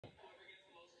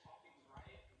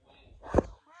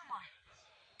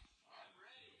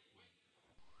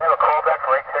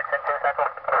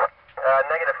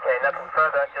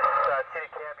for the city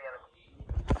cabbie.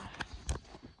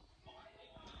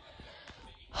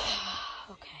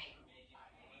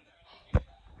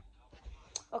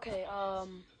 Okay,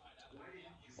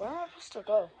 where am I supposed to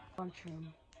go?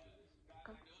 Lunchroom.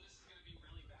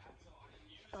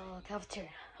 Cafeteria.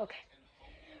 Okay.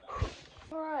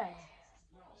 Alright.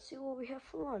 See what we have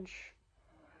for lunch.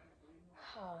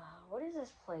 What is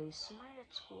this place? Am I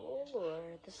at school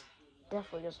or this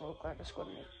definitely doesn't look like a school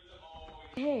to me.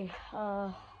 Hey,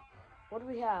 what do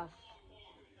we have?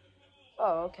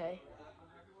 Oh, okay.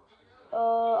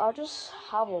 I'll just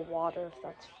have a water if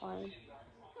that's fine.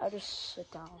 I'll just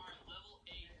sit down.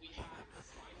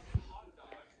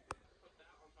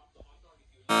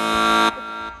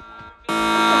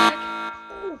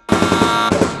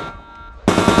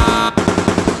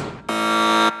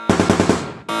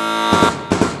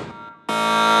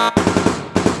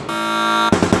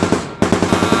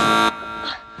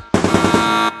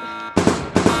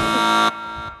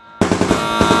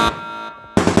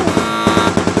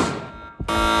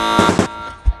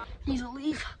 He's a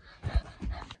leaf.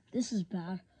 This is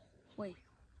bad. Wait.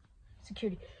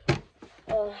 Security.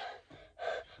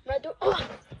 My door.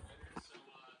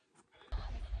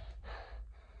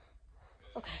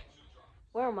 Okay.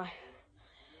 Where am I?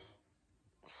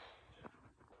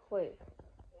 Wait.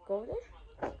 Go over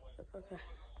there? Okay.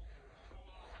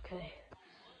 Okay.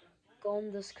 Go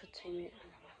on this containment.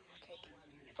 Okay.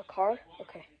 A car?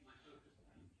 Okay.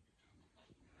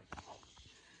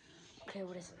 Okay,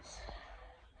 what is this?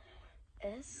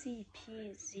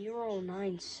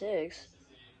 SCP-096.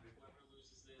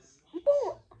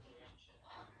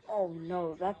 Oh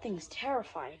no, that thing's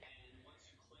terrifying.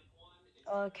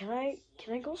 Can I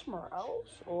go somewhere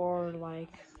else? Or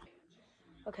like,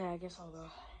 okay, I guess I'll go.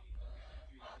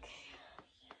 Okay.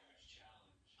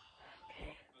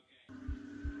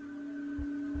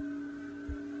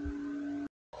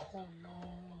 Oh no.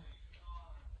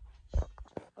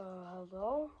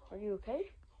 Hello? Are you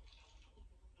okay?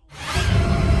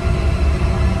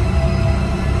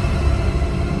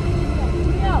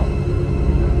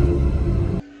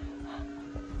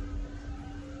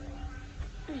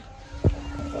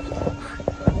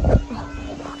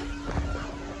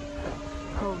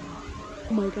 Oh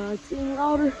my god, it's getting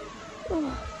louder.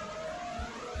 Oh.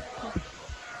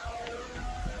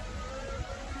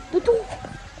 The door!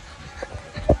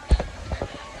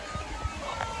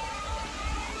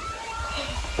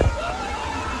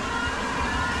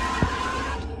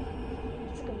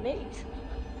 It's like a maze.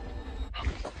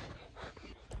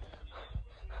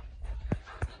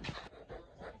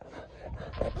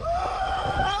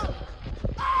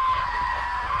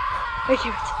 I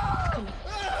hear it. It's coming.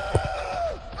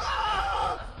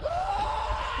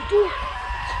 The door!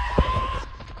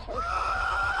 The car.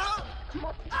 Come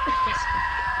on. Yes.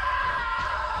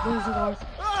 Those are ours.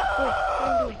 Wait,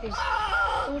 don't do anything.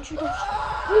 Don't you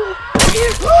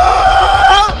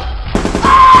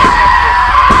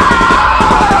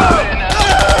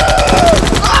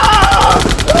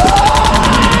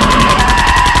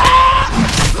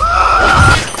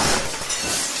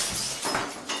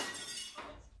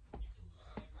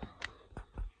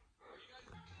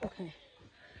Okay.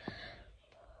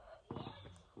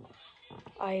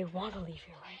 I want to leave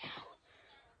here right now.